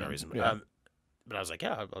personally for no reason. But, yeah. but I was like,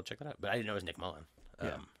 yeah, I'll check that out. But I didn't know it was Nick Mullen.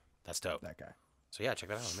 Yeah. That's dope. That guy. So yeah, check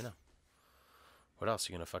that out. Let me know. What else?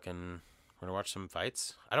 You gonna we're gonna watch some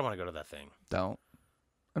fights? I don't want to go to that thing. Don't.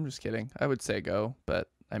 I'm just kidding. I would say go, but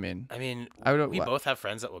I mean, We both have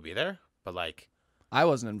friends that will be there, but like, I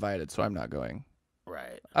wasn't invited, so I'm not going.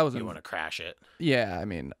 right? I wasn't. You want to crash it? Yeah, I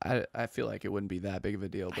mean, I feel like it wouldn't be that big of a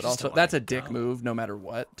deal, but just also don't that's wanna a dick go. move, no matter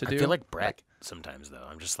what to do. I feel like Brett sometimes though.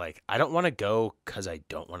 I'm just like, I don't want to go because I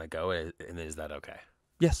don't want to go, and is that okay?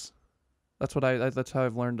 Yes, that's that's how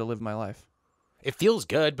I've learned to live my life. It feels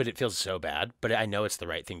good, but it feels so bad. But I know it's the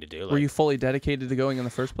right thing to do. Like, Were you fully dedicated to going in the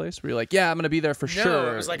first place? Were you like, yeah, I'm gonna be there for no,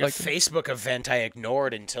 sure? it was like a Facebook event I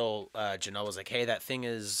ignored until Janelle was like, "Hey, that thing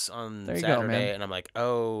is on There you Saturday," go, man. and I'm like,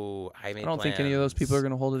 "Oh, I made." I don't think any of those people are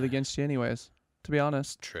gonna hold it against you, anyways. To be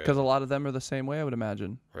honest, True. because a lot of them are the same way. I would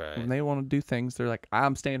imagine. Right. When they want to do things, they're like,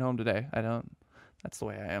 I'm staying home today. I don't. That's the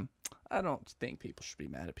way I am. I don't think people should be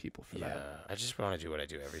mad at people for Yeah, that. I just want to do what I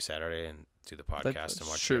do every Saturday and do the podcast That's and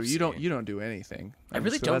watch. true. UFC. You don't do anything. I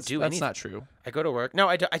really don't do That's anything. not true. I go to work. No,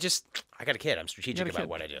 I got a kid. I'm strategic You got a about kid.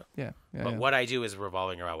 what I do. Yeah. But what I do is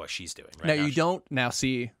revolving around what she's doing. Right now now you don't. Now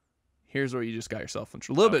see, here's where you just got yourself in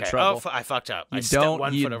a little bit of trouble. Oh, I fucked up. I you stepped don't.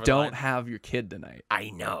 one You foot over the line. don't have your kid tonight. I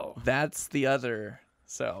know. That's the other.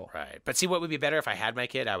 So. Right. But see, what would be better if I had my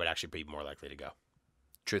kid? I would actually be more likely to go.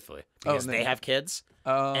 Truthfully, Oh, because and they then- have kids,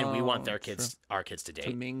 and we want Oh, their kids, our kids to to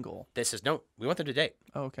date. mingle. We want them to date.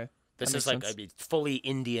 Oh, okay. This That is makes like sense. a fully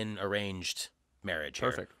Indian arranged marriage.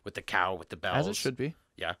 Here, Perfect. with the cow with the bells. As it should be.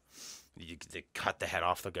 Yeah. They cut the head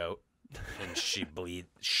off the goat, and she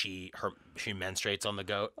menstruates on the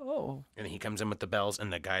goat, Oh. and he comes in with the bells,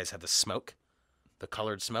 and the guys have the smoke, the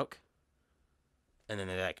colored smoke, and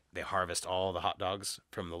then they harvest all the hot dogs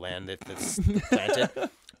from the land that's planted,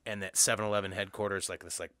 and that 7-Eleven headquarters like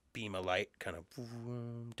this beam of light kind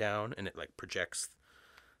of down, and it like projects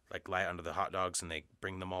like lie under the hot dogs and they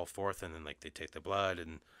bring them all forth and then like they take the blood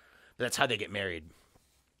and that's how they get married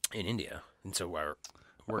in India. And so we're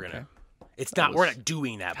gonna. It's not. We're not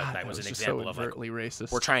doing that, but that was an example of like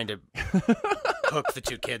racist. We're trying to hook the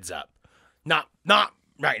two kids up. Not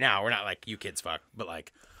right now. We're not like you kids fuck, but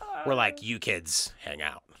like we're like you kids hang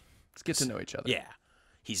out. Let's get to know each other. Yeah,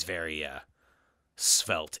 he's very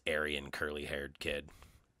svelte, Aryan, curly-haired kid.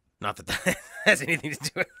 Not that that has anything to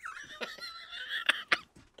do with.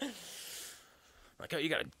 Like, oh, you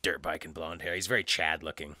got a dirt bike and blonde hair. He's very Chad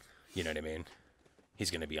looking. You know what I mean?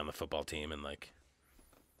 He's gonna be on the football team and like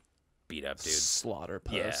beat up dude. Slaughter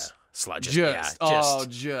puss. Yeah.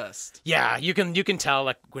 Just. Yeah, you can tell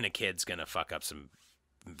like when a kid's gonna fuck up some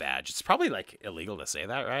vag. It's probably like illegal to say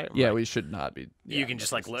that, right? Yeah, like, we should not be. Yeah, you can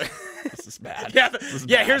just like look. This is bad. Yeah, is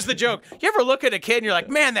yeah. bad. Here's the joke. You ever look at a kid and you're like,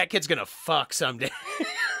 man, that kid's gonna fuck someday.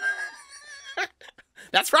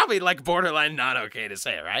 That's probably like borderline not okay to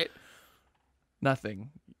say, right? Nothing.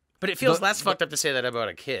 But it feels less fucked up to say that about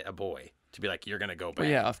a boy. To be like, you're gonna go bang.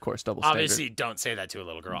 Yeah, of course, double Obviously, standard. don't say that to a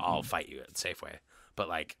little girl. I'll fight you at Safeway. But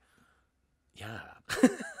like, yeah,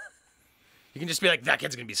 you can just be like, that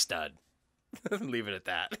kid's gonna be stud. Leave it at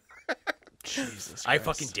that. Jesus, I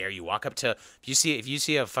Christ. fucking dare you. Walk up to if you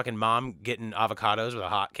see a fucking mom getting avocados with a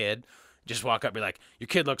hot kid, just walk up and be like, your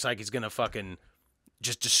kid looks like he's gonna fucking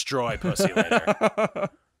just destroy pussy later.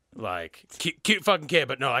 Like cute fucking kid,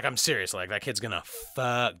 but no, like I'm serious. Like that kid's gonna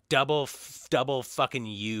fuck double fucking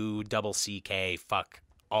U double CK fuck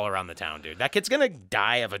all around the town, dude. That kid's gonna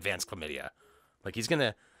die of advanced chlamydia. Like he's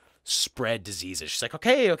gonna spread diseases. She's like,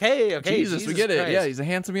 okay. Jesus, we get Christ. it. Yeah, he's a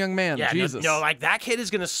handsome young man. Yeah, Jesus. no, like that kid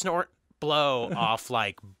is gonna snort blow off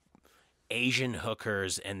like Asian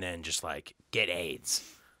hookers and then just like get AIDS.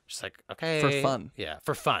 Just like, okay. For fun. Yeah,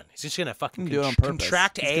 for fun. He's just gonna fucking Do it on purpose.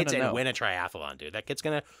 contract He's AIDS gonna and know. win a triathlon, dude. That kid's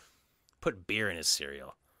gonna put beer in his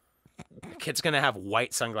cereal. The kid's gonna have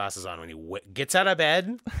white sunglasses on when he gets out of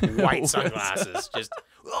bed. White sunglasses. Just,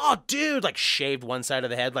 oh, dude, like shaved one side of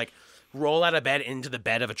the head, like roll out of bed into the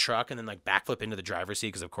bed of a truck and then like backflip into the driver's seat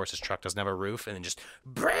because of course his truck doesn't have a roof and then just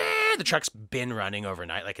the truck's been running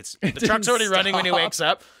overnight. Like the truck's already running when he wakes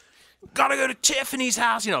up. Gotta go to Tiffany's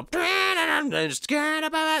house, you know, and just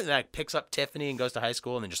like picks up Tiffany and goes to high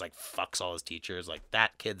school and then just like fucks all his teachers. Like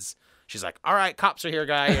that kid's, she's like, all right, cops are here,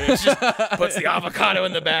 guy. And she just puts the avocado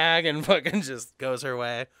in the bag and fucking just goes her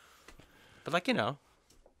way. But like, you know,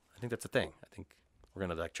 I think that's the thing. I think we're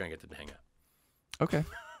gonna like try and get them to hang out. Okay,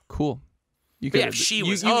 cool. You But yeah, if she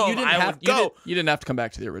was home, you didn't I have, would go. You didn't have to come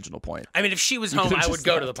back to the original point. I mean, if she was home, could've I would just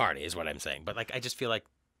go to the left. party, is what I'm saying. But like, I just feel like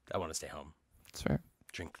I want to stay home, That's fair.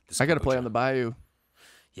 drink. This I got to play kombucha. on the bayou.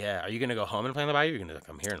 Yeah, are you gonna go home and play on the bayou? Or are you gonna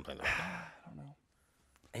come here and play on the bayou? I don't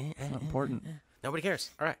know. It's not important. Nobody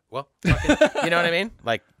cares. All right. Well, fucking, you know what I mean?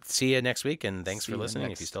 Like, see you next week, and thanks See for you listening if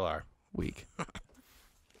next you still are. Week.